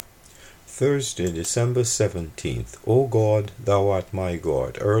Thursday, December 17th. O God, thou art my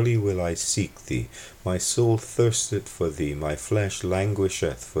God, early will I seek thee. My soul thirsteth for thee, my flesh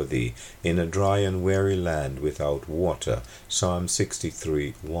languisheth for thee, in a dry and weary land without water. Psalm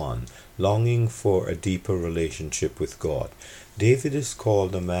 63:1. Longing for a deeper relationship with God. David is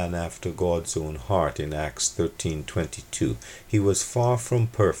called a man after God's own heart in Acts 13:22. He was far from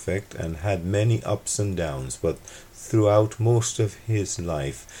perfect and had many ups and downs, but throughout most of his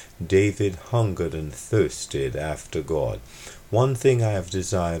life, David hungered and thirsted after God. One thing I have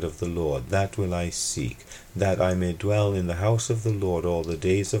desired of the Lord, that will I seek, that I may dwell in the house of the Lord all the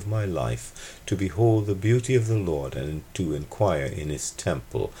days of my life, to behold the beauty of the Lord and to inquire in his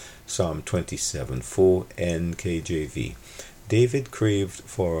temple. Psalm 27:4 NKJV. David craved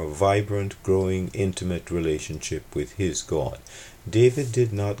for a vibrant, growing, intimate relationship with his God. David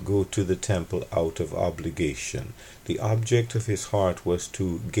did not go to the temple out of obligation. The object of his heart was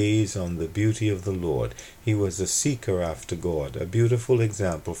to gaze on the beauty of the Lord. He was a seeker after God, a beautiful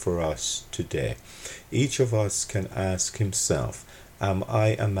example for us today. Each of us can ask himself, am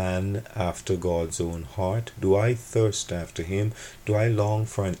I a man after God's own heart? Do I thirst after him? Do I long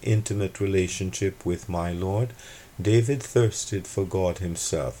for an intimate relationship with my Lord? David thirsted for God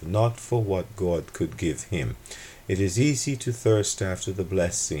himself, not for what God could give him. It is easy to thirst after the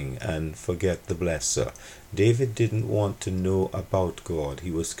blessing and forget the blesser. David didn't want to know about God.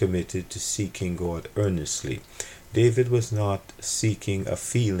 He was committed to seeking God earnestly. David was not seeking a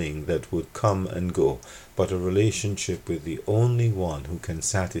feeling that would come and go, but a relationship with the only one who can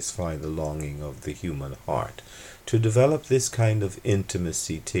satisfy the longing of the human heart. To develop this kind of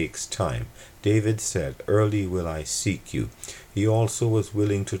intimacy takes time. David said, early will I seek you. He also was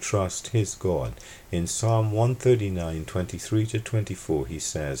willing to trust his God. In Psalm 139:23-24 he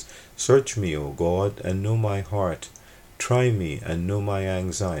says, search me, O God, and know my heart. Try me and know my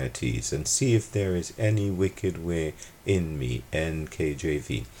anxieties, and see if there is any wicked way in me.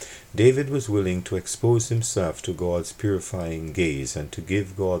 NKJV. David was willing to expose himself to God's purifying gaze and to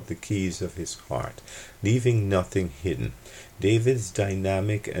give God the keys of his heart, leaving nothing hidden. David's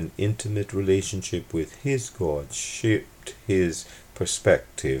dynamic and intimate relationship with his God shaped his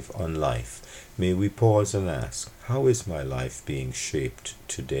perspective on life. May we pause and ask, how is my life being shaped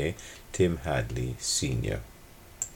today? Tim Hadley, Sr.